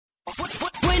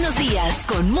Buenos días,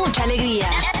 con mucha alegría.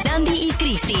 Dandy y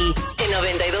Cristi, de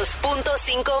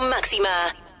 92.5 máxima.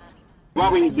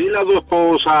 Mami, dile a tu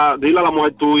esposa, dile a la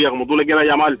mujer tuya, como tú le quieras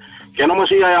llamar, que no me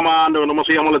siga llamando, que no me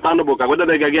siga molestando, porque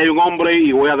acuérdate que aquí hay un hombre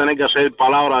y voy a tener que hacer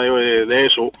palabras de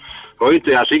eso,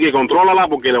 ¿oíste? Así que contrólala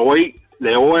porque le voy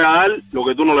a dar lo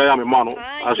que tú no le das, mi hermano.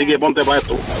 Así que ponte para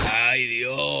esto. Ay,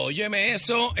 Dios, óyeme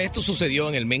eso. Esto sucedió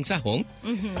en el mensajón.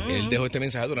 Él dejó este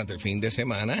mensaje durante el fin de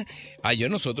semana.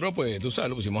 Ayer nosotros, pues, tú sabes,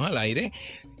 lo pusimos al aire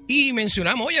y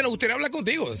mencionamos, oye, nos gustaría hablar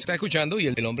contigo. Se está escuchando y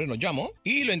el hombre nos llamó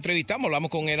y lo entrevistamos, hablamos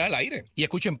con él al aire. Y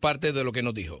escuchen parte de lo que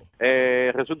nos dijo.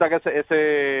 Resulta que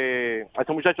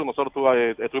ese muchacho, nosotros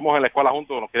estuvimos en la escuela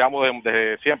juntos, nos criamos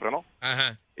desde siempre, ¿no?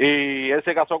 Ajá. Y él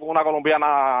se casó con una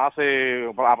colombiana hace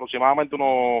aproximadamente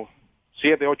unos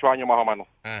 7, 8 años más o menos.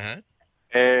 Ajá.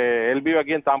 Él vive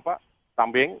aquí en Tampa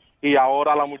también, y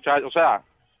ahora la muchacha, o sea,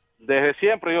 desde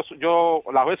siempre yo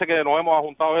las veces que nos hemos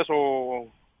juntado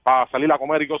eso para salir a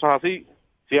comer y cosas así,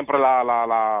 siempre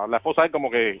la esposa de él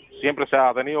como que siempre se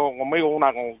ha tenido conmigo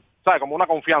 ¿sabes? Como una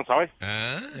confianza, ¿ves?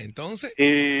 Entonces.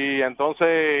 Y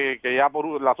entonces, que ya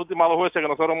por las últimas 2 veces que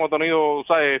nosotros hemos tenido,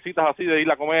 ¿sabes? Citas así de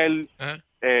ir a comer,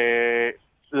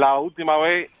 la última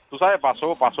vez, tú sabes,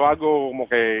 pasó algo como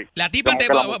que... La tipa,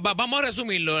 vamos a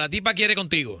resumirlo, la tipa quiere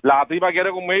contigo. La tipa quiere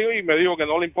conmigo y me dijo que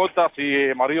no le importa si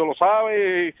el marido lo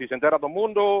sabe, si se entera todo el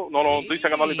mundo, no lo dice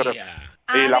que no le interesa.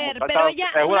 Pero ella,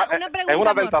 una pregunta, es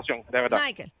una amor. tentación, de verdad.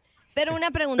 Michael, pero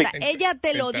una pregunta, Sí. ¿ella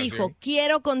te lo dijo,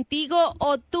 quiero contigo,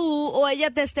 o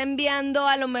ella te está enviando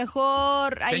a lo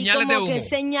mejor ahí señales como de humo. que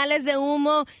señales de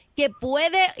humo que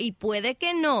puede y puede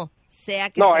que no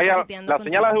sea que No, esté ella, coqueteando las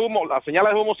contigo?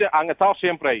 señales de humo han estado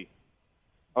siempre ahí.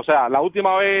 O sea, la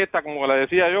última vez como le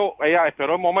decía yo, ella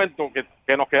esperó el momento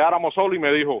que nos quedáramos solos y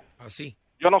me dijo, así,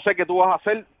 yo no sé qué tú vas a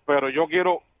hacer, pero yo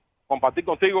quiero compartir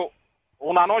contigo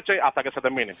una noche hasta que se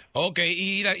termine. Ok,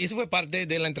 y eso fue parte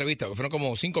de la entrevista, que fueron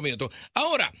como 5 minutos.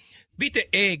 Ahora, viste,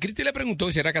 Cristi le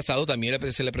preguntó si era casado también,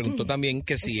 se le preguntó también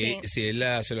que si él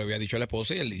se lo había dicho a la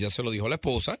esposa, y él ya se lo dijo a la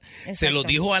esposa, se lo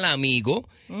dijo al amigo,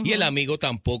 y el amigo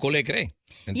tampoco le cree.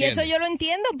 Y eso yo lo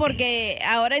entiendo, porque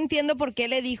ahora entiendo por qué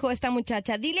le dijo esta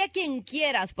muchacha, dile a quien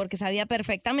quieras, porque sabía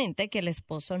perfectamente que el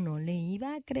esposo no le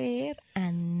iba a creer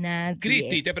a nadie.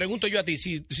 Cristi, te pregunto yo a ti,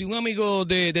 si un amigo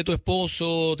de tu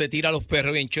esposo te tira los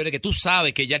perros bien chévere, que tú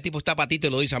sabes que ya el tipo está para ti, te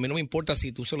lo dice, a mí no me importa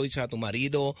si tú se lo dices a tu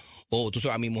marido o tú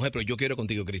a mi mujer, pero yo quiero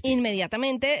contigo, Cristi.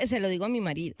 Inmediatamente se lo digo a mi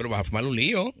marido. Pero vas a formar un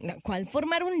lío. ¿Cuál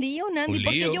formar un lío, Nandy? Un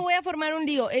 ¿Por lío. qué yo voy a formar un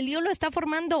lío? El lío lo está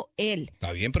formando él.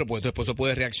 Está bien, pero pues tu esposo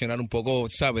puede reaccionar un poco,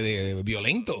 ¿sabes?, de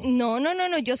violento. No,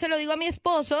 yo se lo digo a mi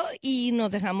esposo y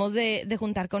nos dejamos de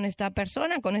juntar con esta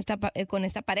persona, con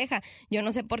esta pareja. Yo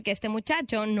no sé por qué este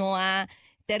muchacho no ha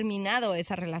terminado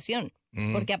esa relación.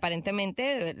 Porque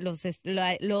aparentemente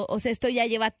esto ya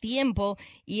lleva tiempo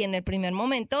y en el primer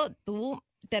momento tú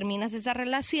terminas esa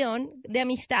relación de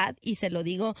amistad y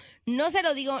no se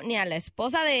lo digo ni a la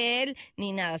esposa de él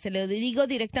ni nada, se lo digo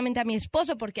directamente a mi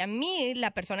esposo porque a mí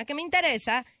la persona que me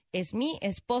interesa es mi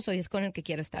esposo y es con el que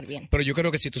quiero estar bien. Pero yo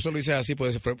creo que si tú se lo dices así,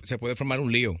 se puede formar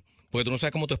un lío. Porque tú no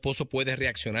sabes cómo tu esposo puede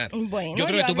reaccionar. Bueno, yo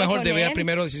creo que tú mejor debes él.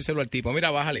 primero decírselo al tipo.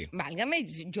 Mira, bájale. Válgame,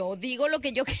 yo digo lo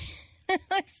que yo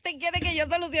Este quiere que yo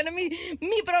solucione mi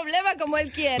problema como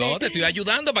él quiere. No, te estoy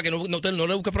ayudando para que no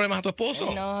le busques problemas a tu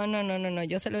esposo. No,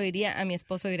 yo se lo diría a mi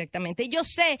esposo directamente. Yo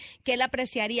sé que él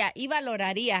apreciaría y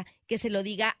valoraría que se lo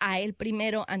diga a él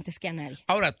primero antes que a nadie.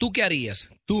 Ahora, ¿tú qué harías?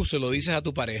 Tú se lo dices a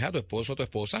tu pareja, a tu esposo, a tu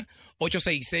esposa.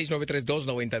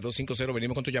 866-932-9250.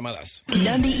 Venimos con tus llamadas.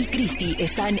 Dandy y Cristi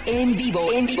están en vivo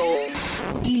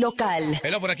y local.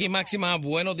 Hello, por aquí Máxima,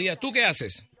 buenos días. ¿Tú qué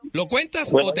haces? ¿Lo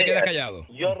cuentas Buenos o te días. quedas callado?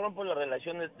 Yo rompo las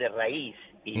relaciones de raíz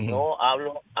y no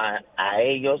hablo a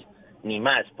ellos ni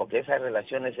más, porque esa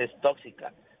relaciones es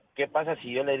tóxica. ¿Qué pasa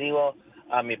si yo le digo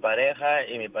a mi pareja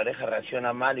y mi pareja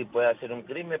reacciona mal y puede hacer un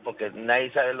crimen? Porque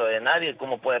nadie sabe lo de nadie,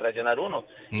 cómo puede reaccionar uno.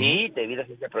 Y te evitas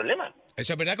ese problema.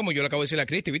 Eso es verdad, como yo le acabo de decir a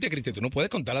Cristi. Viste, Cristi, tú no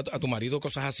puedes contar a tu marido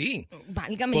cosas así.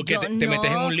 Válgame, porque te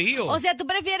metes en un lío. O sea, ¿tú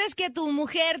prefieres que tu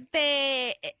mujer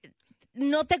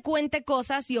no te cuente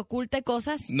cosas y oculte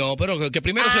cosas? No, pero que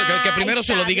primero, que primero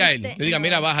se lo diga a él. Le diga,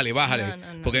 mira, bájale.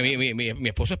 No, porque mi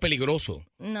esposo es peligroso.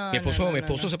 No, mi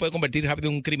esposo se puede convertir rápido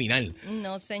en un criminal.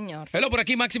 No, señor. Hello, por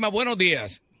aquí Máxima, buenos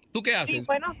días. ¿Tú qué haces? Sí,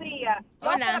 buenos días.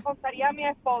 Hola. Yo se lo contaría a mi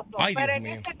esposo. Ay, pero Dios en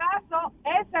mío. este caso,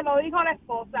 él se lo dijo a la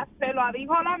esposa, se lo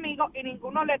dijo al amigo y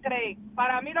ninguno le cree.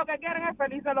 Para mí lo que quieren es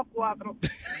felices los cuatro.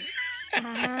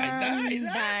 Ahí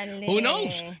está. Dale. Who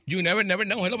knows? You never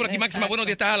know. Hello, por aquí Máxima, Exacto. buenos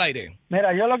días, estás al aire.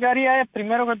 Mira, yo lo que haría es,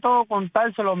 primero que todo,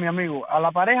 contárselo a mi amigo. A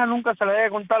la pareja nunca se le debe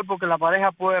contar porque la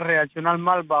pareja puede reaccionar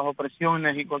mal bajo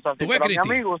presiones y cosas así. ¿Tú ves, Pero a mi Cristi?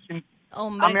 amigo,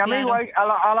 Hombre, a mi amigo,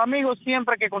 claro. al amigo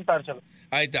siempre hay que contárselo.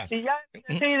 Ahí está. Si ya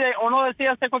decide o no decide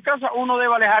hacer cualquier cosa, uno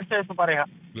debe alejarse de su pareja.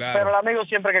 Claro. Pero al amigo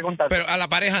siempre hay que contárselo. Pero a la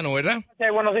pareja no, ¿verdad? Sí,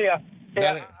 buenos días. Sí,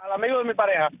 Dale. al amigo de mi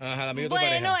pareja. Ajá, al amigo de tu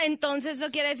Bueno, pareja. entonces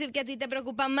eso quiere decir que a ti te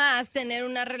preocupa más tener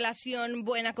una relación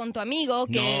buena con tu amigo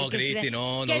que No, que Cristi, si-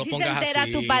 no que lo si pongas se entera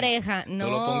así. tu pareja. No,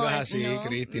 lo pongas así, no.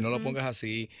 Cristi, no lo pongas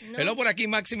así. No. Hello por aquí,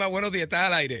 Máxima, buenos días, estás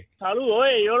al aire. Saludos,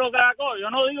 yo lo que la cojo, yo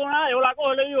no digo nada, yo la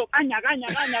cojo y le digo caña,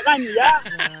 ya.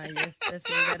 Ay, este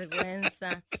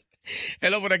sinvergüenza.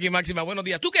 Hello por aquí, Máxima, buenos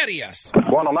días. ¿Tú qué harías?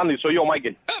 Bueno, Nandy, soy yo,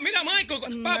 Michael. Ah, mira, Michael, papo.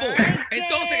 Michael.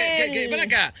 Entonces, ven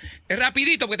acá,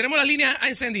 rapidito, porque tenemos las líneas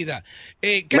encendidas.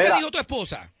 ¿Qué te Mira. dijo tu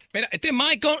esposa? Mira, este es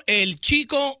Michael, el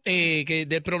chico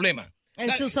del problema. El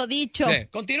Dale. susodicho. Sí,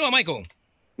 continúa, Michael.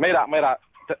 Mira,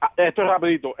 esto es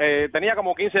rapidito. Tenía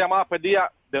como 15 llamadas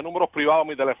perdidas de números privados en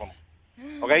mi teléfono.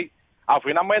 ¿Ok?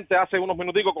 Finalmente, hace unos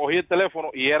minuticos, cogí el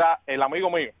teléfono y era el amigo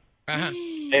mío. Ajá.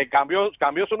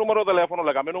 Cambió su número de teléfono,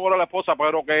 le cambió el número a la esposa,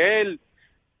 pero que él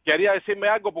quería decirme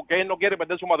algo porque él no quiere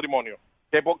perder su matrimonio.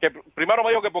 Porque primero me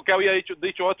dijo que porque había dicho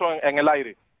esto en el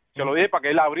aire. Se lo dije para que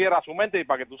él abriera su mente y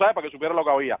para que supiera lo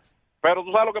que había. Pero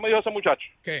tú sabes lo que me dijo ese muchacho.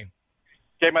 ¿Qué?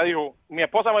 Que me dijo, mi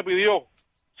esposa me pidió,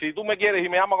 si tú me quieres y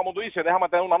me amas como tú dices, déjame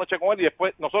tener una noche con él y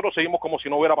después nosotros seguimos como si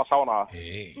no hubiera pasado nada.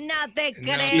 No te No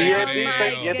creo, te Y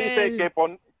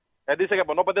creo. él dice que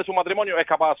por no perder su matrimonio es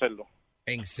capaz de hacerlo.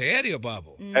 ¿En serio,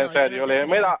 papo? No, En serio, yo no le te dije,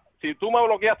 creo. mira, si tú me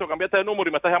bloqueaste o cambiaste de número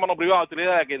y me estás llamando privado, te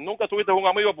idea de que nunca tuviste un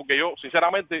amigo porque yo,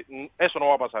 sinceramente, eso no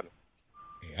va a pasar.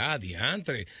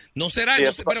 Diantre. No será, Sí, no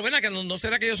eso- sé, pero ven acá, no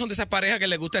será que ellos son de esas parejas que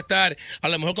les gusta estar a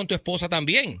lo mejor con tu esposa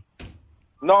también.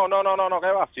 No, ¿qué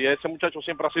va? Si ese muchacho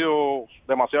siempre ha sido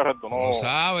demasiado recto, no. No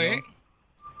sabe.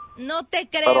 No te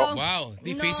creo. Pero- Wow,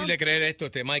 difícil de creer esto,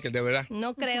 Michael, de verdad.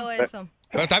 No creo eso.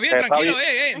 Pero está bien, Está tranquilo,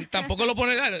 bien. tampoco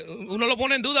uno lo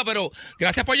pone en duda, pero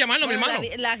gracias por llamarnos, mi Bueno, hermano.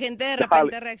 la gente de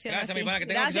repente reacciona Gracias, así. mi pana, que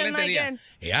tenga un Gracias, excelente Michael.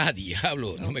 día.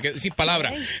 Diablo, no me quedo sin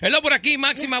palabras. Hello por aquí,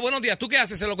 Máxima, buenos días. ¿Tú qué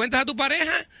haces? ¿Se lo cuentas a tu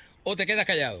pareja o te quedas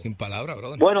callado? Sin palabras,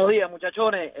 brother. Buenos días,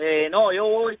 muchachones. No, yo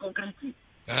voy con Cristi.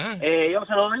 Ajá.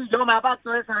 Yo me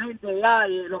aparto de esa gente ya.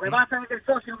 Lo que pasa es que el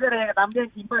socio quiere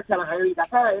también chimparse a la jevita,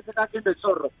 ¿sabes? Ese está haciendo el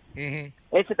zorro. Ujú.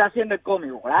 Ese está haciendo el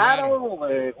cómico. Claro.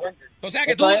 O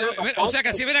sea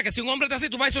que si verás que si un hombre te hace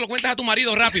tu y se lo cuentas a tu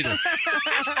marido rápido.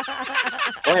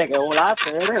 Oye, qué volaste,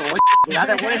 oye.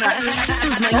 Fíjate, buena.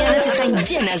 Tus mañanas están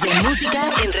llenas de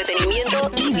música,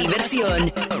 entretenimiento y diversión.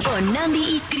 Con Nandy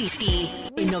y Cristi.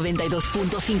 El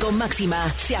 92.5 máxima.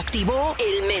 Se activó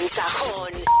el mensajón.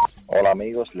 Hola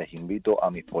amigos, les invito a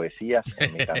mis poesías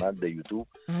en mi canal de YouTube,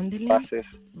 Ándele. Fases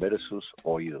versus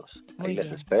Oídos. Ahí Muy les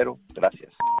bien. espero,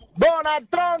 gracias. Donald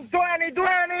Trump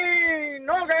 2020,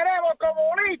 no queremos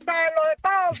comunistas en los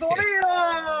Estados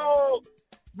Unidos.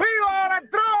 ¡Viva Donald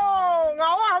Trump!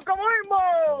 ¡Abajo el comunismo!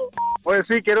 Pues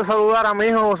sí, quiero saludar a mi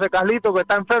hijo José Carlito, que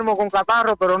está enfermo con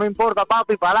catarro, pero no importa,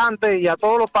 papi, para adelante. Y a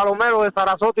todos los palomeros de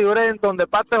Sarasota y Brenton, de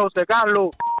parte de José Carlos.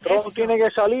 Eso. Trump tiene que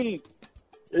salir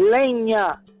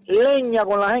leña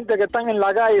con la gente que están en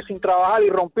la calle sin trabajar y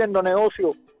rompiendo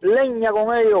negocios. Leña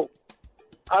con ellos.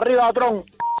 Arriba, Trump.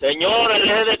 Señores,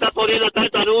 dejen de estar poniendo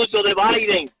tanto anuncio de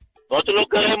Biden. Nosotros no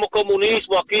queremos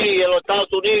comunismo aquí en los Estados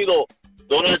Unidos.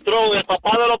 Donald Trump, el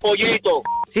papá de los pollitos.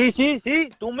 Sí,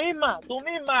 tú misma.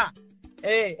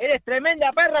 Eres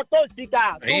tremenda perra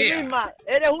tóxica. Tú Yeah. misma,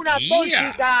 eres una Yeah.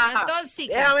 tóxica.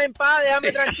 Tóxica. Déjame en paz,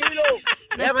 déjame tranquilo.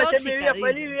 No Déjame es hacer mi tóxica, vida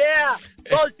feliz, dice. vieja.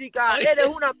 Tóxica, eres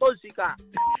una tóxica.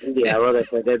 Diablo,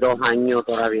 después de 2 años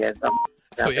todavía están.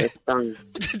 Oye. Están.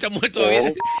 Está muerto todavía.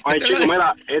 Ay, Esa es chico, la-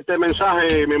 mira, este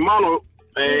mensaje, mi hermano,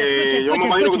 yo me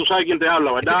imagino que tú sabes quién te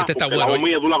habla, ¿verdad? Este está Porque bueno, la voz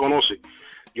mía tú la conoces.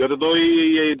 Yo te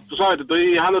estoy, tú sabes, te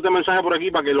estoy dejando este mensaje por aquí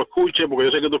para que lo escuches, porque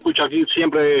yo sé que tú escuchas aquí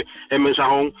siempre el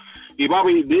mensajón. Y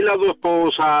papi, dile a tu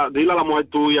esposa, dile a la mujer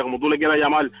tuya, como tú le quieras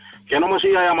llamar, que no me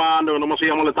siga llamando, que no me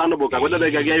siga molestando, porque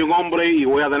acuérdate que aquí hay un hombre y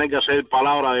voy a tener que hacer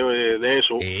palabras de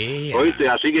eso. ¿Oíste?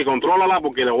 Así que contrólala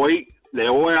porque le voy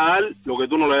a dar lo que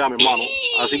tú no le das, mi hermano.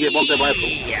 Así que ponte para esto.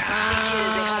 Si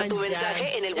quieres dejar tu Ay,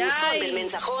 mensaje en el ay. buzón del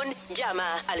mensajón,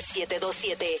 llama al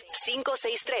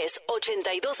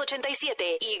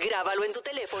 727-563-8287 y grábalo en tu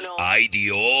teléfono. ¡Ay,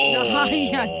 Dios!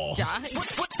 Ay, ay, ay.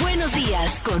 Buenos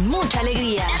días, con mucha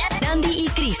alegría. Nandy y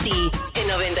Cristi, el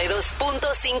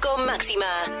 92.5 máxima.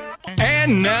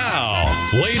 And now,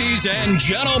 ladies and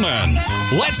gentlemen,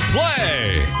 let's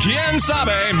play ¿Quién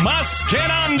sabe más que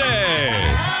Nande?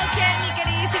 Ok, mi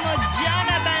queridísimo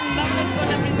Jonathan, vámonos con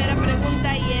la primera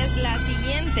pregunta y es la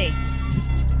siguiente.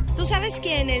 Tú sabes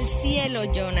que en el cielo,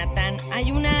 Jonathan,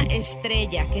 hay una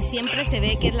estrella que siempre se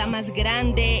ve que es la más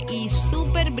grande y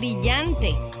súper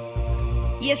brillante.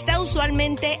 Y está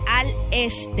usualmente al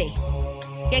este.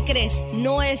 ¿Qué crees?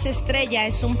 No es estrella,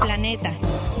 es un planeta.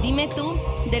 Dime tú,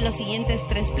 de los siguientes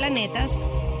 3 planetas,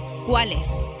 ¿cuál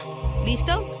es?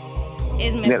 ¿Listo?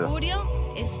 ¿Es Mercurio,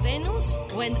 es Venus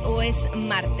o es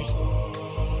Marte?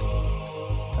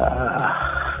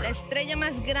 La estrella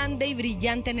más grande y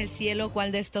brillante en el cielo,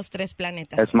 ¿cuál de estos 3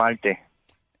 planetas? Es Marte.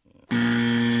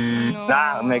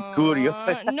 No. Mercurio.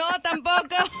 No,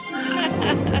 tampoco.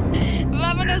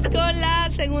 Vámonos con la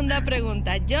segunda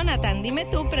pregunta. Jonathan, dime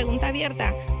tú, pregunta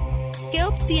abierta. ¿Qué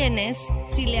obtienes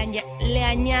si le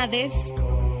añades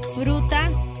fruta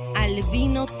al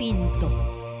vino tinto?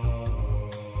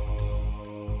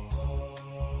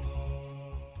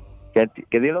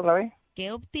 ¿Qué dilo otra vez?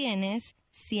 ¿Qué obtienes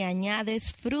si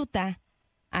añades fruta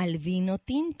al vino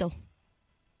tinto?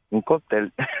 Un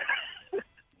cóctel.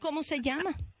 ¿Cómo se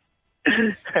llama?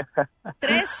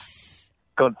 3.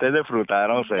 Cóctel de fruta,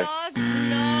 no sé. 2,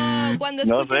 no. Cuando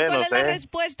No escuches sé, cuál no es la sé.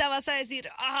 respuesta vas a decir,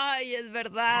 ay, es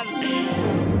verdad.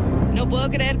 No puedo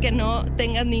creer que no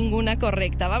tengas ninguna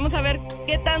correcta. Vamos a ver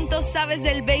qué tanto sabes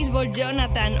del béisbol,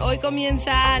 Jonathan. Hoy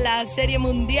comienza la Serie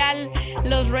Mundial.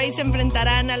 Los Rays se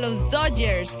enfrentarán a los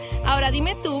Dodgers. Ahora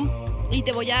dime tú, y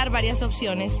te voy a dar varias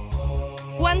opciones.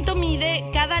 ¿Cuánto mide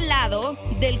cada lado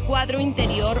del cuadro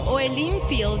interior o el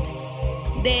infield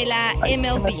de la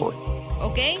MLB?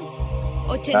 ¿Ok?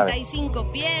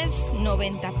 85 pies,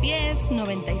 90 pies,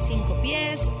 95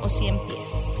 pies o 100 pies.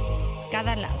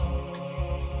 Cada lado.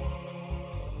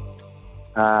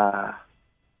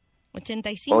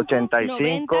 85, 90,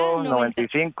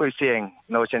 95 y 100.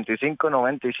 No, 85,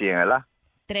 90 y 100, ¿verdad?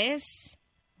 3,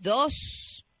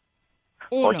 2,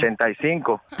 1.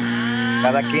 85.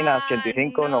 Cada esquina,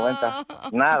 85, 90.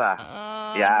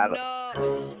 Nada. Ya.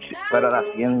 Pero era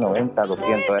 100, 90,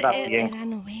 200, era 100. Era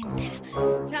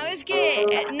 90. ¿Sabes qué?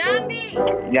 Nandi.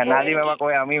 Ya nadie me va a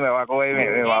coger a mí, me va a coger,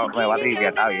 me va a triviar,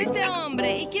 está bien. Este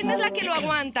hombre. ¿Y quién es la que lo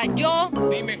aguanta? ¿Yo?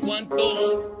 Dime cuántos.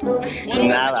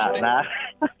 Nada.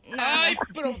 Ay,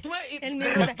 pero tú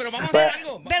pero vamos a hacer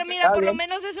algo. Pero mira, por lo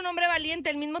menos es un hombre valiente.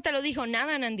 Él mismo te lo dijo.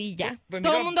 Nada, Nandi, ya. Pues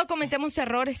Todo mira, el mundo cometemos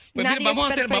errores. Pues Nadie mira,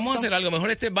 vamos es a perfecto. hacer algo.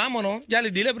 Mejor vámonos. Ya,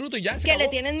 dile bruto y ya. se ¿Que acabó. le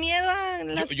tienes miedo a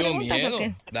las Yo preguntas miedo. o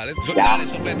qué? Dale,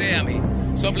 sopletéame.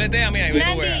 Sopletéame ahí, ven,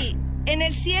 tú veas. Nandi, en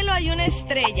el cielo hay una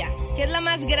estrella, que es la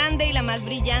más grande y la más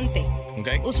brillante.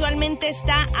 Okay. Usualmente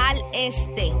está al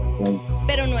este,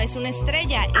 pero no es una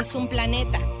estrella, es un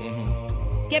planeta.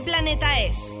 ¿Qué planeta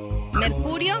es?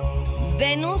 ¿Mercurio,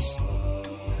 Venus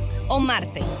o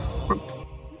Marte?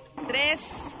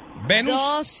 3, ¿Venus?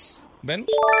 2... ¿Venus?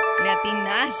 Le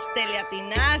atinaste.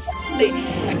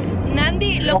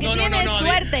 Nandi, lo que tiene es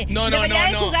suerte. Debería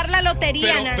de jugar la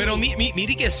lotería, Nandi. Pero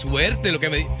mire qué suerte lo que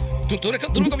me... Tú ves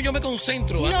como yo me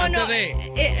concentro antes de...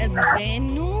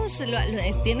 Venus,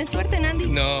 ¿tienes suerte, Nandi?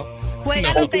 No.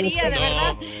 Juega lotería, de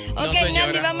verdad. no, Ok, señora.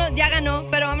 Nandi, vamos, ya ganó,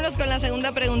 pero vámonos con la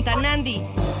segunda pregunta. Nandi,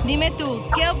 dime tú,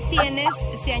 ¿qué obtienes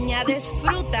si añades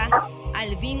fruta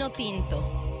al vino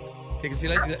tinto?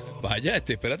 Vaya,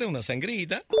 espérate, una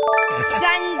sangrita.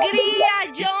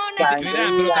 ¡Sangría, Jonathan! Mira,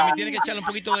 pero también tiene que echarle un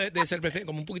poquito de cerveza,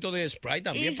 como un poquito de Sprite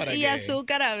también para Y que...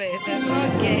 azúcar a veces.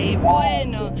 Ok,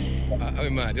 bueno.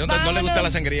 Ay, madre, ¿no le gusta la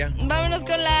sangría? Vámonos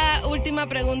con la última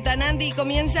pregunta, Nandi.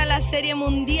 Comienza la Serie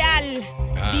Mundial.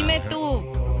 Dime tú,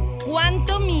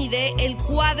 ¿cuánto mide el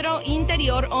cuadro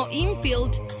interior o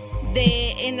infield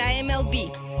en la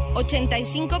MLB?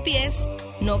 ¿85 pies,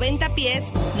 90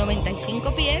 pies,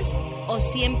 95 pies o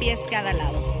 100 pies cada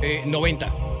lado? 90.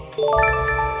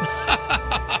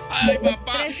 Ay,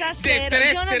 papá.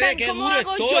 3-0. Jonathan, qué ¿cómo duro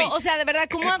hago estoy. yo? O sea, de verdad,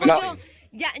 ¿cómo hago No. yo?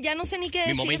 Ya no sé ni qué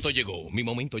decir. Mi momento llegó.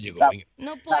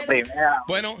 No puedo.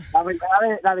 Bueno.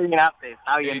 La adivinaste,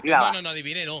 está bien, tírala. No,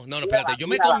 adivine, no, espérate. Yo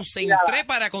me concentré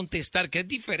para contestar, que es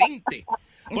diferente.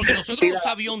 Porque nosotros los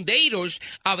avionderos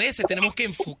a veces tenemos que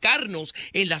enfocarnos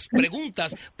en las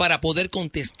preguntas para poder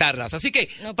contestarlas. Así que,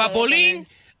 Papolín,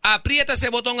 aprieta ese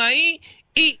botón ahí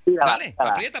y dale,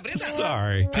 aprieta.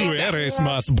 Sorry, tú eres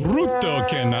más bruto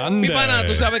que Nandi. Mi pana,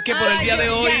 tú sabes que por el día de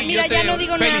hoy mira, yo ya no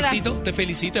digo te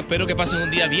felicito, espero que pases un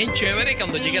día bien chévere,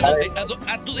 cuando llegues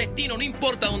a tu destino, no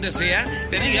importa dónde sea,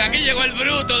 te diga, aquí llegó el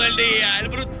bruto del día, el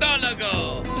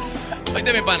brutólogo.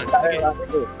 Oíste, mi pana, así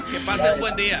que pases un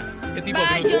buen día. ¿Qué tipo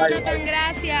Bye, bruto? Jonathan,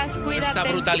 gracias, cuídate. Esa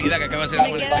brutalidad que acaba de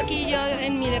hacer. Me quedo aquí yo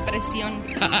en mi depresión.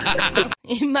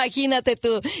 Imagínate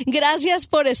tú. Gracias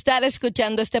por estar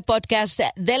escuchando este podcast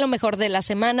de lo mejor de la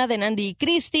semana de Nandi y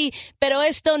Cristi, pero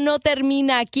esto no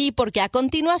termina aquí porque a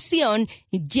continuación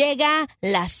llega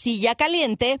la silla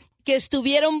caliente, que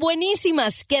estuvieron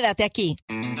buenísimas. Quédate aquí.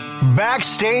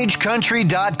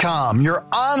 BackstageCountry.com, your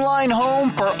online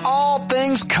home for all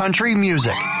things country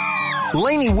music.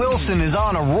 Lainey Wilson is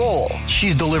on a roll.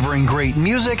 She's delivering great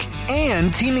music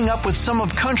and teaming up with some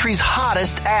of country's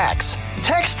hottest acts.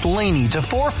 Text Lainey to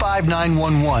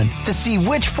 45911 to see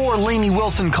which 4 Lainey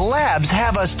Wilson collabs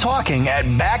have us talking at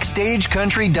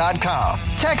BackstageCountry.com.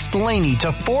 Text Lainey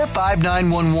to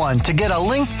 45911 to get a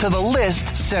link to the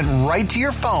list sent right to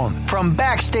your phone from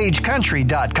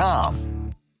BackstageCountry.com.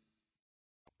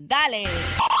 Dale.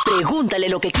 Pregúntale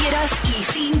lo que quieras y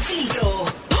sin filtro.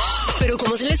 Pero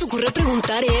 ¿cómo se les ocurre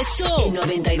preguntar eso? En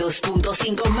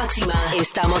 92.5 máxima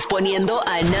estamos poniendo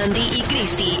a Nandy y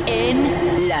Cristi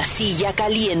en La Silla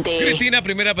Caliente. Cristina,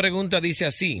 primera pregunta dice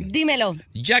así. Dímelo.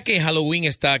 Ya que Halloween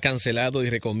está cancelado y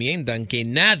recomiendan que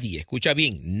nadie, escucha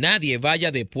bien, nadie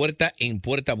vaya de puerta en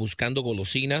puerta buscando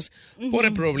golosinas por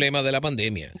el problema de la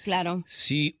pandemia. Claro.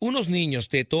 Si unos niños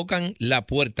te tocan la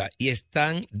puerta y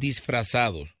están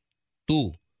disfrazados,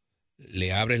 ¿tú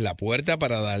le abres la puerta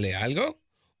para darle algo?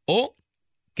 ¿O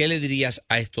qué le dirías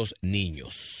a estos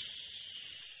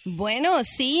niños? Bueno,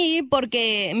 sí,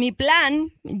 porque mi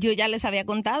plan, yo ya les había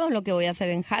contado lo que voy a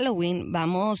hacer en Halloween.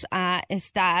 Vamos a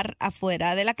estar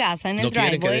afuera de la casa en el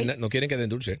driveway. No quieren que den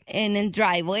dulce. En el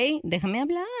driveway, déjame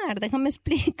hablar, déjame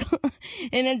explico.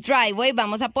 En el driveway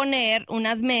vamos a poner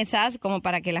unas mesas como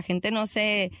para que la gente no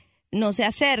se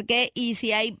acerque, y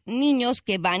si hay niños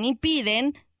que van y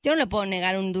piden, yo no le puedo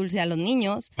negar un dulce a los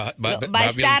niños. Va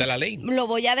a violentar la ley. Lo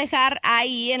voy a dejar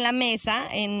ahí en la mesa,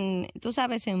 tú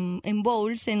sabes, en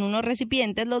bowls, en unos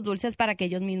recipientes, los dulces para que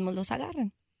ellos mismos los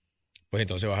agarren. Pues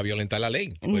entonces vas a violentar la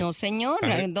ley. Pues, no, señor.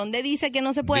 ¿Dónde dice que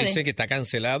no se puede? Dice que está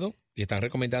cancelado y están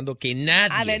recomendando que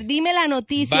nadie... A ver, dime la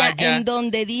noticia en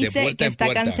donde dice que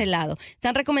está cancelado.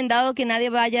 Están recomendando que nadie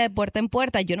vaya de puerta en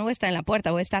puerta. Yo no voy a estar en la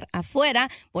puerta, voy a estar afuera,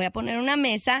 voy a poner una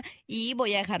mesa y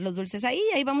voy a dejar los dulces ahí.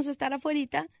 Ahí vamos a estar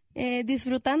afuerita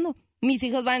disfrutando. Mi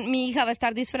hija va a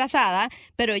estar disfrazada,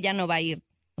 pero ella no va a ir.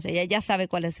 O sea, ella ya sabe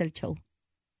cuál es el show.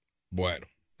 Bueno.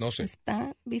 No sé.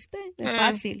 Está, ¿viste? Es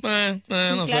fácil. Sí,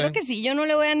 no claro sé. Que sí, yo no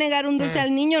le voy a negar un dulce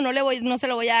al niño, no se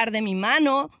lo voy a dar de mi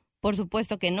mano, por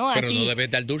supuesto que no. Pero así. no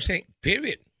debes dar dulce,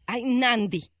 period. Ay,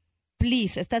 Nandy,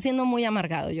 please, está siendo muy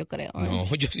amargado, yo creo. No,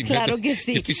 yo sí. Claro que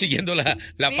sí. Yo estoy siguiendo la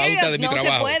pauta de mi trabajo.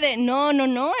 No se puede, no,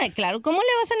 claro. ¿Cómo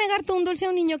le vas a negar tú un dulce a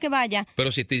un niño que vaya?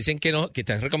 Pero si te dicen que no, que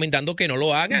están recomendando que no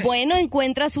lo hagan. Bueno,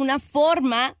 encuentras una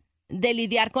forma de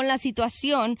lidiar con la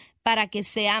situación para que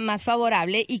sea más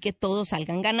favorable y que todos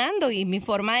salgan ganando. Y mi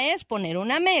forma es poner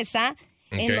una mesa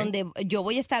en donde yo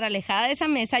voy a estar alejada de esa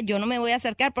mesa, yo no me voy a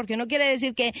acercar, porque no quiere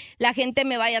decir que la gente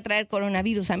me vaya a traer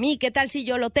coronavirus a mí. ¿Qué tal si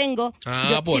yo lo tengo?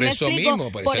 Por eso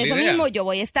mismo. Por eso mismo yo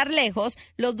voy a estar lejos.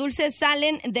 Los dulces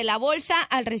salen de la bolsa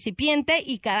al recipiente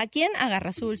y cada quien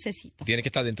agarra su dulcecito. Tiene que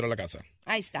estar dentro de la casa.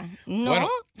 Ahí está. ¿No? Bueno,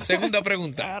 segunda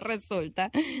pregunta.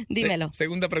 Resulta. Dímelo.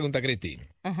 Segunda pregunta, Cristi.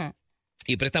 Ajá.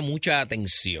 Y presta mucha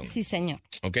atención. Sí, señor.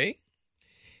 ¿Ok?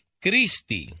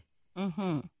 Cristi,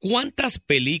 ¿cuántas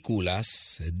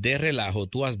películas de relajo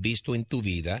tú has visto en tu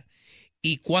vida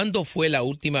y cuándo fue la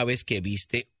última vez que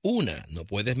viste una? No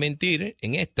puedes mentir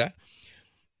en esta.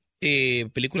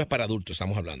 Películas para adultos,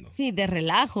 estamos hablando. Sí, de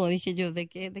relajo, dije yo. ¿De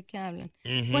qué hablan?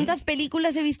 ¿Cuántas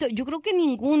películas he visto? Yo creo que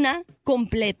ninguna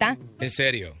completa. ¿En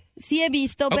serio? Sí he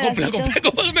visto pedacitos.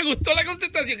 ¿Cómo me gustó la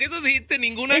contestación? ¿Qué tú dijiste?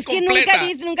 Ninguna es completa. Es que nunca he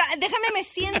visto, déjame me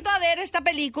siento a ver esta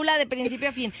película de principio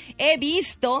a fin. He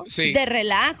visto de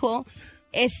relajo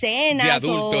escenas de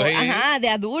adultos, de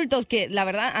adultos que la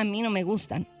verdad a mí no me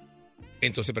gustan.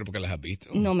 Entonces, ¿pero por qué las has visto?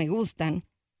 No me gustan.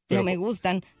 No me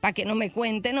gustan. Para que no me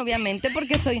cuenten, obviamente,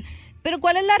 porque soy... Pero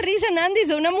 ¿cuál es la risa, Nandy?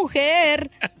 Soy una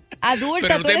mujer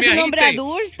adulta, no tú eres un hombre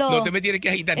adulto. No te me tienes que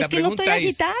agitar. Es que no estoy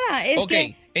agitada. Es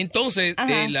que... Entonces,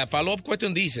 la follow-up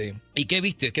question dice, ¿y qué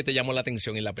viste que te llamó la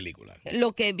atención en la película?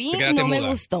 Lo que vi no me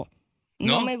gustó.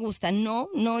 No me gusta, no,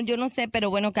 yo no sé, pero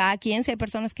bueno, cada quien, si hay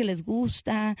personas que les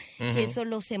gusta, que eso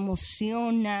los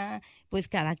emociona, pues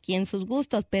cada quien sus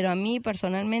gustos, pero a mí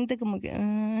personalmente como que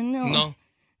no.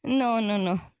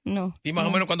 ¿Y más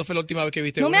o menos cuándo fue la última vez que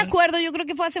viste No una? me acuerdo, yo creo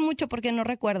que fue hace mucho porque no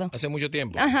recuerdo. ¿Hace mucho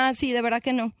tiempo? Ajá, sí, de verdad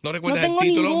que no. ¿No recuerdas el título?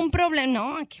 No tengo ningún problema.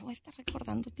 No, aquí voy a estar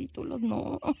recordando títulos,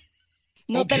 no.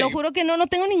 No, te lo juro que no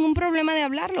tengo ningún problema de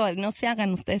hablarlo. No se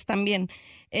hagan ustedes también.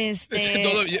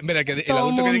 Mira, que el todo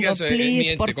adulto que diga mundo, eso,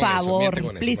 please, por favor,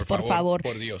 por favor.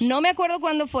 Por Dios. No me acuerdo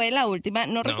cuándo fue la última,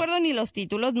 no recuerdo ni los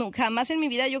títulos, jamás en mi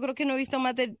vida yo creo que no he visto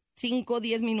más de 5 o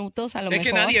 10 minutos a lo mejor.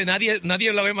 Es que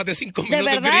nadie la ve más de 5 minutos,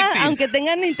 de verdad, Cristi. aunque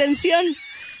tengan intención.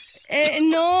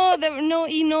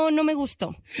 No me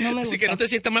gustó. Así que no te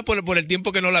sientas mal por el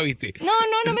tiempo que no la viste.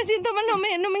 No me siento mal,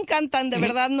 no me encantan, de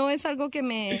verdad, no es algo que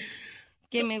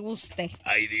que me guste.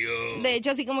 Ay, Dios. De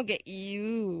hecho, así como que...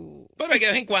 "Iu". Pero que de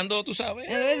vez en cuando, tú sabes.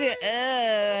 Debo decir,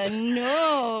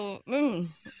 no,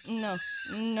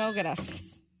 no, gracias.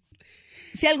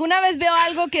 Si alguna vez veo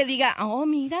algo que diga, oh,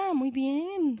 mira, muy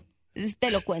bien,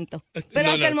 te lo cuento.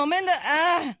 Pero hasta el momento,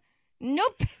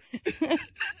 nope.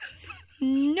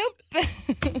 Nope.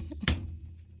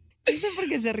 No sé por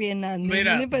qué se ríen, Andy.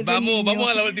 Mira, Me parece vamos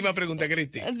a la última pregunta,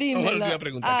 Cristi. Dímelo. Vamos a la última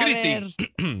pregunta. A Cristi,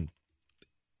 ver.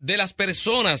 de las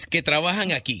personas que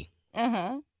trabajan aquí,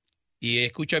 Ajá. y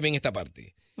escucha bien esta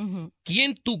parte, Ujú.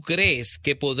 ¿quién tú crees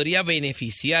que podría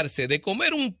beneficiarse de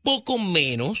comer un poco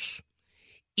menos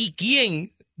y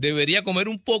quién debería comer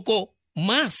un poco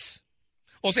más?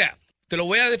 O sea, te lo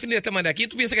voy a definir de esta manera. ¿Quién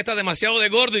tú piensas que está demasiado de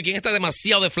gordo y quién está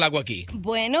demasiado de flaco aquí?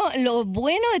 Bueno, lo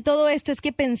bueno de todo esto es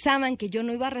que pensaban que yo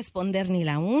no iba a responder ni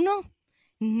la 1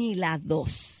 ni la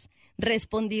 2.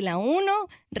 Respondí la 1,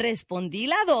 respondí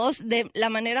la 2 de la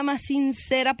manera más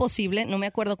sincera posible. No me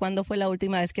acuerdo cuándo fue la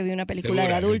última vez que vi una película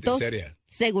de adultos. ¿Seria?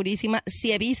 Segurísima.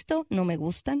 Si he visto, no me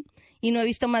gustan. Y no he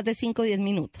visto más de 5 o 10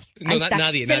 minutos. No, Ahí está.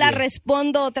 nadie. La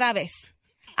respondo otra vez.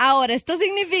 Ahora, esto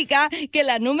significa que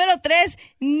la número 3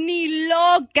 ni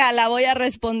loca la voy a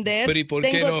responder. Pero ¿y por qué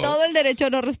Tengo no? todo el derecho a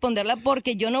no responderla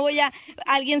porque yo no voy a...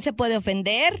 Alguien se puede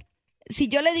ofender. Si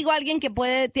yo le digo a alguien que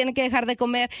tiene que dejar de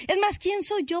comer, es más, ¿quién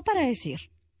soy yo para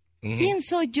decir? ¿Quién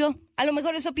soy yo? A lo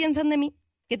mejor eso piensan de mí,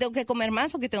 que tengo que comer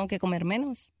más o que tengo que comer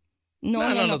menos.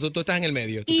 No. Tú estás en el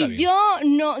medio. Tú estás Y bien. yo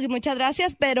no, muchas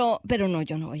gracias, pero no,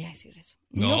 yo no voy a decir eso.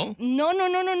 ¿No? No,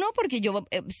 porque yo,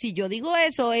 si yo digo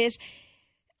eso es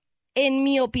en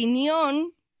mi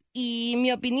opinión, y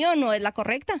mi opinión no es la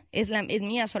correcta, es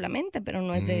mía solamente, pero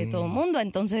no es de todo el mundo.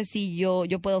 Entonces, si yo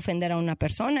puedo ofender a una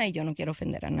persona y yo no quiero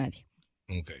ofender a nadie.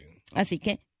 Okay. Así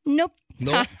que, no.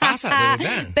 No pasa, de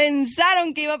verdad.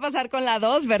 Pensaron que iba a pasar con la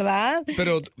 2, ¿verdad?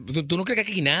 Pero ¿tú no crees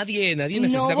que aquí nadie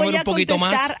necesita No comer voy un a poquito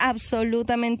contestar más?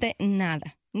 absolutamente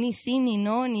nada. Ni sí, ni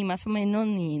no, ni más o menos,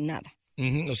 ni nada.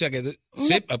 O sea que...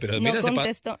 sí, pero No mira,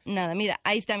 contesto nada. Mira,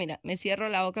 ahí está, mira. Me cierro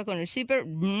la boca con el zipper.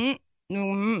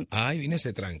 Ay, viene,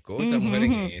 se trancó esta mujer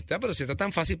en esta, pero si está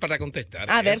tan fácil para contestar.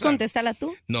 A ver, esa. contéstala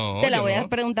tú. No, Te la yo voy no. a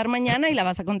preguntar mañana y la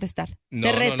vas a contestar. No,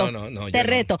 te reto. no, yo te no.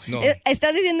 reto. No.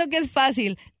 Estás diciendo que es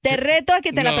fácil. Te reto a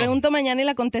que te la No. pregunto mañana y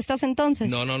la contestas entonces.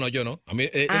 No, yo no. A mí,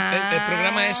 el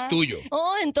programa es tuyo.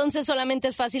 Oh, entonces solamente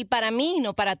es fácil para mí y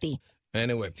no para ti.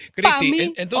 Anyway, Pa' Cristi,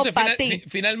 mí entonces o pa' ti.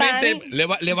 finalmente Pa' mí.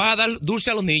 le vas a dar dulce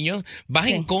a los niños, vas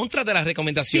en contra de las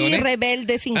recomendaciones. Sí,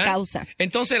 rebelde sin ¿Ah? causa.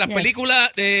 Entonces, las Yes.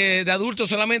 películas de adultos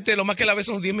solamente lo más que la ves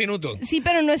son 10 minutos. Sí,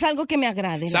 pero no es algo que me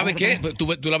agrade. la ¿Sabes qué? verdad.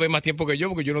 Pues tú la ves más tiempo que yo,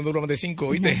 porque yo no duro más de 5,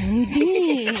 ¿oíste?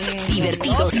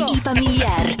 Divertidos y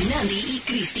familiar. Nandy y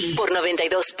Cristi por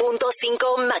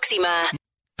 92.5 máxima.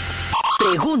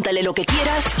 Pregúntale lo que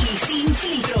quieras y sin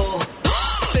filtro.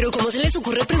 Pero ¿cómo se les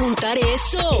ocurre preguntar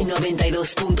eso? En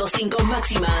 92.5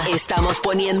 máxima estamos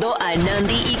poniendo a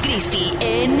Nandy y Cristi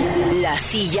en La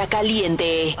Silla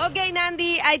Caliente. Ok,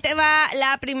 Nandy, ahí te va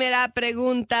la primera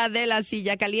pregunta de la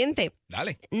silla caliente.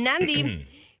 Dale. Nandy,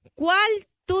 ¿cuál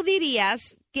tú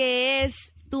dirías que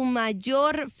es tu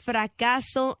mayor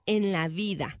fracaso en la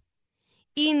vida?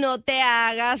 Y no te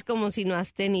hagas como si no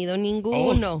has tenido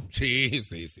ninguno. Oh, sí.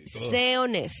 todo. Sé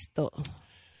honesto.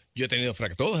 Yo he tenido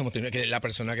fracasos, todos hemos tenido, que la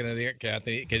persona que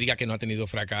diga que no ha tenido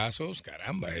fracasos,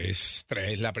 caramba, es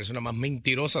la persona más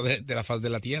mentirosa de la faz de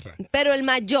la tierra. Pero el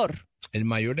mayor. El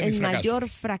mayor de mis fracasos. El mayor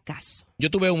fracaso.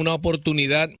 Yo tuve una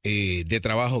oportunidad de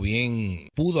trabajo bien,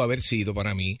 pudo haber sido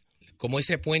para mí, como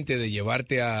ese puente de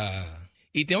llevarte a...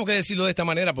 Y tengo que decirlo de esta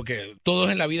manera porque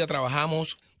todos en la vida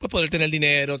trabajamos, pues poder tener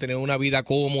dinero, tener una vida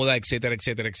cómoda, etcétera,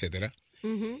 etcétera, etcétera.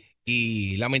 Ujú.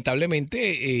 Y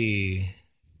lamentablemente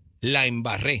la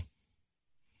embarré.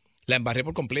 La embarré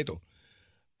por completo.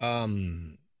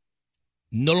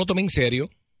 No lo tomé en serio.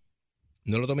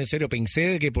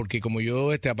 Pensé que porque como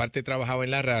yo aparte trabajaba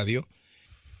en la radio,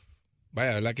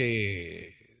 vaya, verdad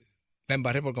que la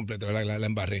embarré por completo, ¿verdad? La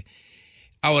embarré.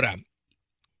 Ahora,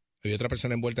 hay otra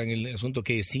persona envuelta en el asunto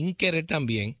que sin querer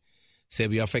también se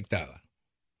vio afectada.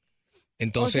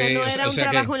 Entonces, o sea, no era un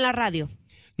trabajo en la radio.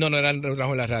 No era un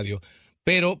trabajo en la radio.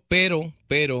 Pero,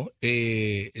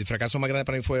 el fracaso más grande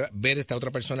para mí fue ver a esta otra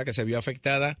persona que se vio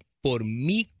afectada por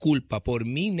mi culpa, por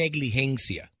mi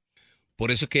negligencia.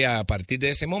 Por eso es que a partir de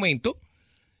ese momento,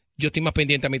 yo estoy más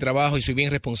pendiente a mi trabajo y soy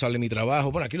bien responsable de mi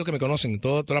trabajo. Bueno, aquí los que me conocen,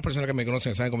 todas las personas que me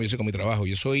conocen saben cómo yo soy con mi trabajo.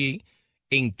 Yo soy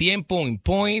en tiempo, en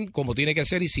point, como tiene que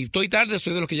ser. Y si estoy tarde,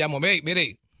 soy de los que llamo.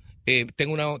 Mire,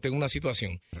 tengo una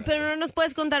situación. Pero ¿no nos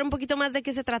puedes contar un poquito más de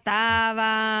qué se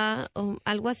trataba o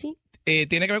algo así?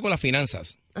 Tiene que ver con las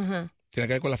finanzas. Ajá. Tiene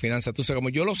que ver con las finanzas. Tú sabes, como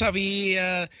yo lo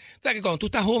sabía, ¿sabes? Que cuando tú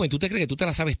estás joven, tú te crees que tú te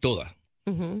las sabes todas.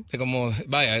 De como,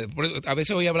 vaya, a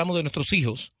veces hoy hablamos de nuestros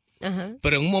hijos,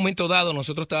 pero en un momento dado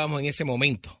nosotros estábamos en ese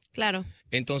momento. Claro.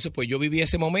 Entonces, pues yo viví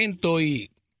ese momento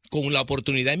y con la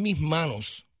oportunidad en mis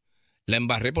manos, la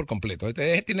embarré por completo.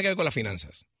 Tiene que ver con las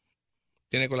finanzas.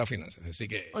 Tiene con las finanzas, así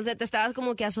que... O sea, te estabas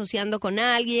como que asociando con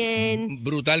alguien.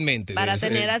 Brutalmente. Para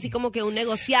tener así como que un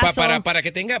negociazo. Para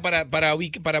que tenga, para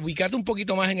ubicarte un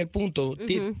poquito más en el punto,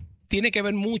 tiene que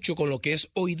ver mucho con lo que es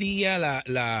hoy día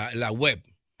la web.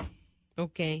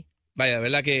 Ok. Vaya, de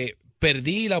verdad que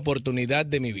perdí la oportunidad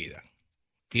de mi vida.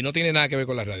 Y no tiene nada que ver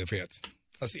con la radio, fíjate.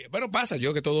 Así es. Pero pasa,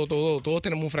 yo que todos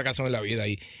tenemos un fracaso en la vida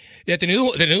y he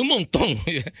tenido un montón.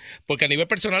 Porque a nivel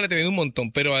personal he tenido un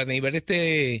montón, pero a nivel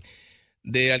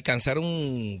de alcanzar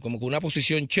como que una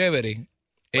posición chévere,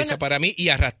 esa para mí, y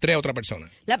arrastré a otra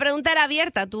persona. La pregunta era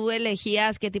abierta, tú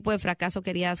elegías qué tipo de fracaso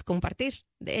querías compartir,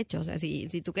 de hecho, o sea, si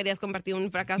tú querías compartir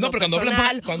un fracaso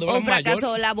personal o un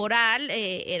fracaso laboral,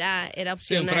 era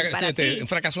opcional para ti. Un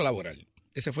fracaso laboral.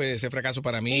 Ese fue ese fracaso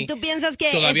para mí. ¿Y tú piensas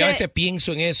que todavía a veces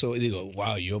pienso en eso y digo,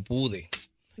 wow, yo pude.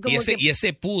 Y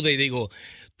ese pude, y digo,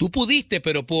 tú pudiste,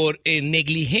 pero por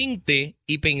negligente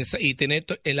y tener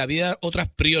en la vida otras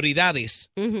prioridades.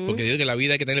 Porque digo que en la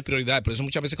vida hay que tener prioridades. Por eso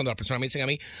muchas veces cuando las personas me dicen a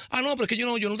mí, no, pero es que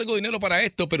yo no tengo dinero para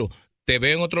esto, pero te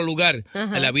veo en otro lugar.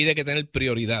 En la vida hay que tener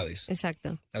prioridades.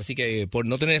 Exacto. Así que por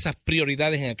no tener esas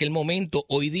prioridades en aquel momento,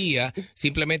 hoy día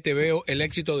simplemente veo el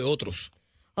éxito de otros.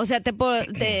 O sea,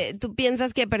 tú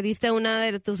piensas que perdiste una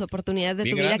de tus oportunidades de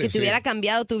tu vida que te hubiera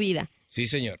cambiado tu vida. Sí,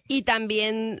 señor. Y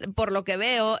también, por lo que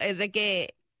veo, es de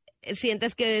que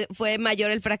sientes que fue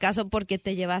mayor el fracaso porque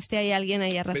te llevaste a alguien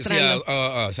ahí arrastrando. Sí,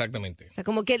 exactamente. O sea,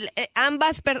 como que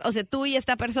ambas, o sea, tú y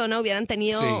esta persona hubieran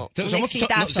tenido un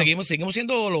exitazo. Seguimos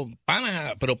siendo los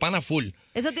panas, pero panas full.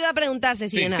 Eso te iba a preguntar, ¿se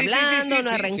siguen hablando?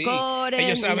 ¿No hay rencores?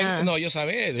 Ellos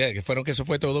saben, que eso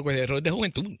fue todo pues, error de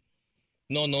juventud.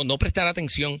 No prestar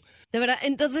atención. De verdad,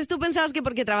 entonces tú pensabas que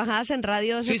porque trabajabas en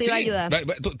radio eso te iba a ayudar.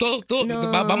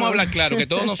 Vamos a hablar claro, que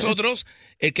todos nosotros,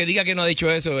 el que diga que no ha dicho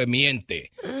eso,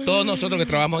 miente. Todos nosotros que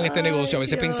trabajamos en este negocio, a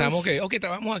veces pensamos que,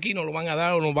 trabajamos aquí, nos lo van a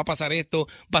dar o nos va a pasar esto,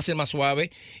 va a ser más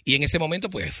suave. Y en ese momento,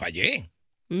 pues, fallé.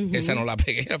 Esa no la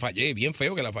pegué, la fallé, bien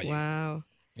feo que la fallé. Wow.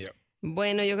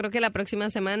 Bueno, yo creo que la próxima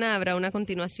semana habrá una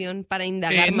continuación para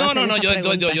indagar más en esa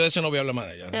pregunta. Yo de eso no voy a hablar más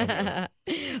de ella.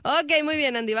 Ok, muy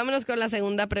bien, Andy. Vámonos con la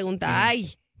segunda pregunta.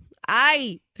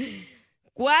 ¡Ay!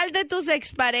 ¿Cuál de tus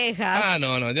exparejas?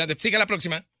 No. Ya, sigue la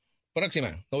próxima.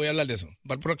 Próxima. No voy a hablar de eso.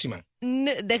 Próxima.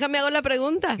 Déjame hago la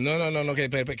pregunta. No,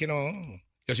 que no.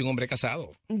 Yo soy un hombre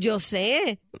casado. Yo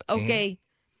sé. Ok.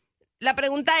 La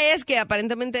pregunta es que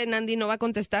aparentemente Andy no va a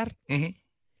contestar.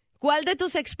 ¿Cuál de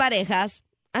tus exparejas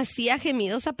hacía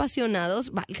gemidos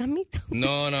apasionados, válgamito?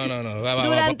 No.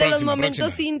 Durante los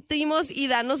momentos íntimos y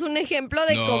danos un ejemplo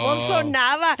de cómo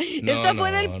sonaba. Esto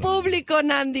fue del público,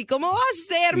 Nandy. ¿Cómo va a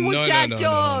ser,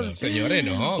 muchachos? No. Señores,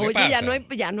 no. ¿Qué Oye, pasa?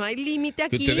 ya no hay límite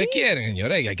aquí. ¿Qué ustedes quieren,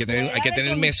 señores? Hay que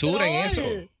tener mesura en eso.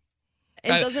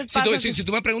 Entonces, si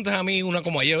tú me preguntas a mí una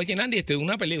como ayer, oye, Nandy,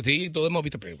 una película, sí, todos hemos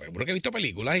visto, creo que he visto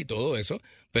películas y todo eso,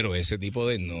 pero ese tipo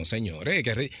de, no, señores,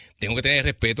 tengo que tener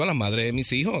respeto a las madres de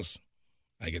mis hijos.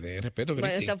 Hay que tener respeto, Cristi.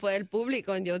 Bueno, esta fue del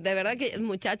público. Yo, de verdad que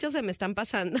muchachos se me están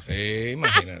pasando.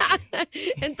 Imagínate.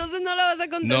 Entonces no lo vas a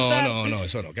contestar. No,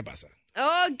 eso no. ¿Qué pasa?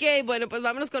 Ok, bueno, pues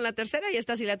vámonos con la tercera y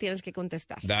esta sí la tienes que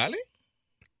contestar. Dale.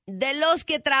 De los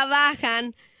que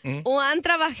trabajan o han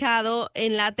trabajado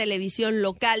en la televisión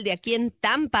local de aquí en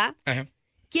Tampa,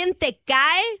 ¿quién te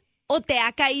cae o te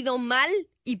ha caído mal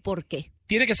y por qué?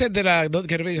 Tiene que ser de Tampa,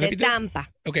 local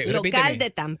repíteme. De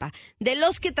Tampa. De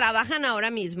los que trabajan ahora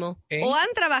mismo o han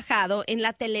trabajado en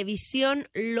la televisión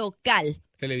local.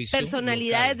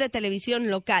 Personalidades de televisión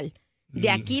local. De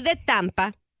aquí de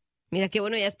Tampa. Mira qué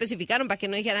bueno, ya especificaron para que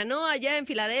no dijeran, no, allá en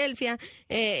Filadelfia.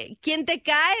 ¿Quién te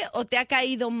cae o te ha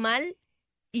caído mal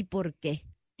y por qué?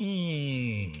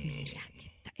 Mira,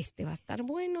 este va a estar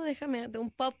bueno. Déjame darte un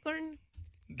popcorn.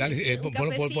 Dale,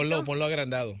 ponlo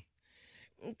agrandado.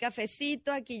 Un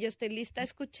cafecito, aquí yo estoy lista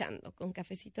escuchando, con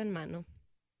cafecito en mano.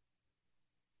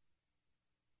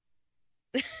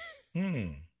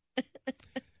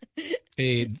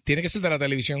 Tiene que ser de la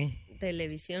televisión.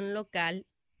 Televisión local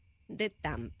de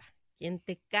Tampa. ¿Quién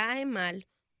te cae mal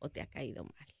o te ha caído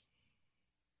mal?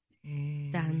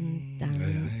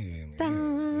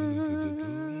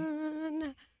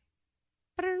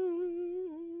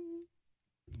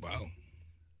 Wow.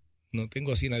 No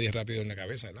tengo así nadie rápido en la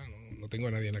cabeza, ¿no? No tengo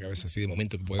a nadie en la cabeza así de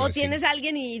momento que pueda O decir. tienes a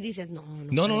alguien y dices, no,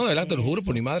 adelante, te lo juro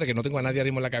por mi madre que no tengo a nadie ahora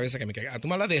mismo en la cabeza que me caiga. Tú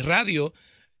me hablas de radio,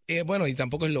 bueno, y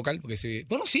tampoco es local, porque sí,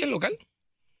 bueno, sí es local,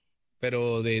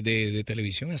 pero de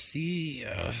televisión así,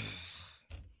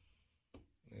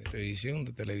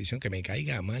 televisión que me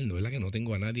caiga mal, no es la que no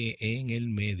tengo a nadie en el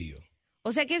medio.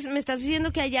 O sea que me estás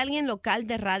diciendo que hay alguien local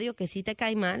de radio que sí te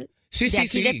cae mal. Sí, de sí, aquí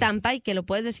sí. de Tampa y que lo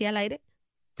puedes decir al aire.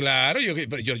 Claro, yo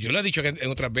lo he dicho en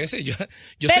otras veces. Yo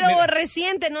Pero sé, mira,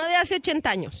 reciente, no de hace 80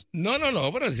 años.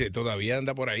 no, pero todavía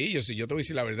anda por ahí. Yo te voy a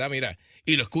decir la verdad, mira,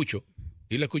 y lo escucho,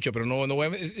 pero no voy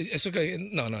a, eso que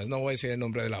no voy a decir el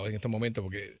nombre de la voz en estos momentos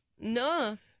porque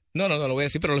No. no lo voy a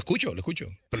decir, pero lo escucho.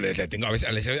 Pero le tengo a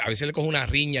veces le cojo una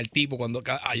riña al tipo cuando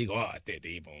digo, este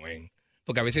tipo, man.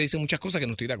 Porque a veces dice muchas cosas que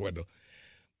no estoy de acuerdo.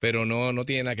 Pero no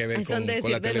tiene nada que ver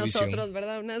con la televisión. Nosotros,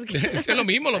 ¿verdad? Es lo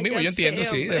mismo, Ay, yo ya entiendo, sé,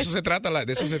 sí. hombre. De eso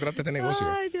se trata este negocio.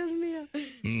 Ay, Dios mío.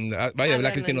 Vaya,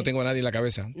 ¿verdad, Cristi? Nandy. No tengo a nadie en la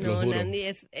cabeza, te lo No, juro. Nandy,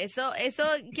 eso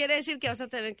quiere decir que vas a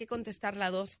tener que contestar la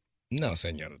 2. No,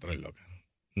 señor, tú eres loca.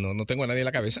 No tengo a nadie en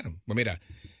la cabeza. Pues mira,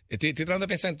 estoy tratando de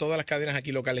pensar en todas las cadenas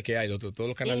aquí locales que hay, todos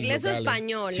los canales Inglés locales. o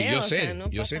español, Sí, ¿eh? yo O sé, sea,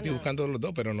 no yo pasa sé, estoy nada. buscando los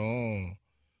dos, pero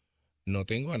no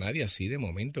tengo a nadie así de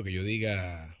momento que yo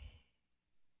diga...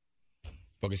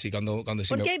 Porque sí, cuando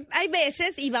Porque hay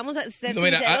veces, y vamos a ser No,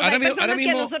 mira, sinceros, ahora hay mismo- personas ahora que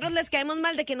mismo- a nosotros les caemos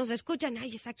mal de que nos escuchan.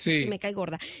 Ay, esa Sí. que me cae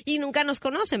gorda. Y nunca nos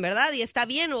conocen, ¿verdad? Y está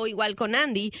bien, o igual con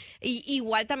Andy. Y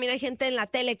igual también hay gente en la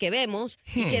tele que vemos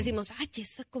y que decimos, ay,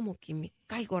 esa como que me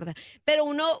cae gorda. Pero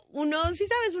uno sí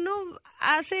sabes, uno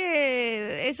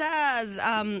hace esas,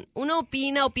 uno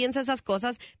opina o piensa esas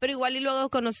cosas, pero igual y luego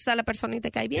conoces a la persona y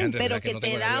te cae bien. Andrés, Pero ¿verdad que que no te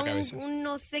tengo nada da en la cabeza? un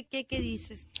no sé qué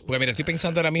dices. Porque mira, estoy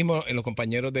pensando ahora mismo en los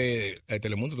compañeros de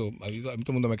Telemundo. A mí todo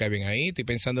el mundo me cae bien ahí. Estoy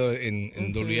pensando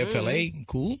en WFLA,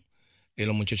 cool. En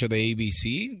los muchachos de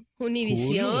ABC.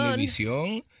 Univisión. Cool,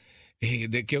 Univisión.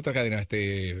 ¿De qué otra cadena?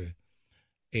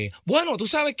 Bueno, ¿tú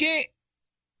sabes qué?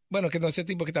 Bueno, que no ese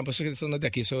tipo que tampoco eso no es de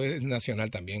aquí, eso es nacional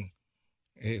también.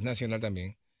 Es nacional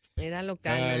también. Era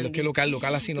local. Lo Andy. que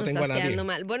local así no Nos tengo a estás nadie. quedando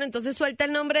mal. Bueno, entonces suelta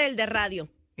el nombre del de radio.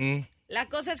 La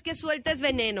cosa es que sueltes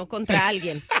veneno contra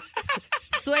alguien.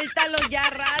 Suéltalo ya,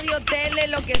 radio, tele,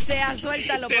 lo que sea,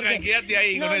 suéltalo. Te Porque ranqueaste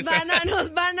ahí con esa.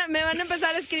 me van a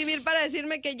empezar a escribir para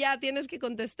decirme que ya tienes que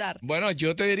contestar. Bueno,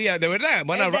 yo te diría, de verdad,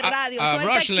 bueno, El de radio, a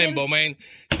suelta Rush quién- Limbaugh, man.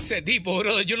 Ese tipo,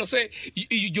 brother, yo no sé.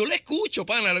 Y yo le escucho,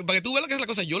 pana, para que tú veas lo que es la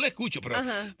cosa, yo le escucho, pero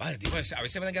Ajá. pana, tipo, a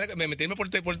veces me dan ganas de meterme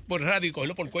por radio y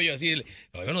cogerlo por el cuello así.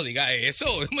 No diga eso,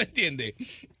 ¿me entiendes?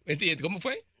 ¿Me entiendes? ¿Cómo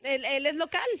fue? Él es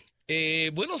local.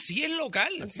 Bueno, sí es local.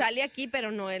 Sale aquí,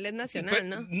 pero no, él es nacional, Pues,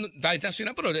 ¿no? Está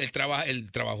nacional, pero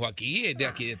él trabajó aquí, es de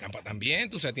aquí de Tampa también.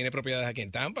 Tú sabes, tiene propiedades aquí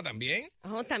en Tampa también.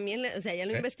 Oh, también, o sea, ¿ya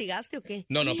lo investigaste o qué?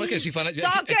 No, porque soy fan.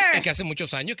 ¡Stalker! Es que hace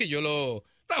muchos años que yo lo.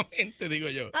 También te digo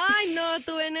yo. Ay, no,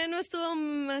 tu veneno estuvo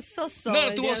más soso. No,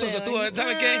 el tuvo día de soso, hoy. tuvo.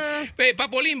 ¿Sabes Ah. qué?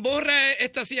 Papolín, borra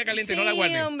esta silla caliente, no la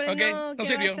guardes. Hombre, ¿Ok? no, ¿qué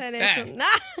sirvió. va a hacer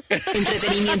eso?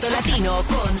 Entretenimiento latino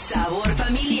con sabor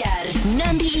familiar.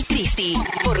 Nandy y Cristi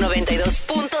por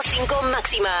 92.5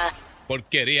 máxima.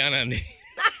 Porquería, Nandy.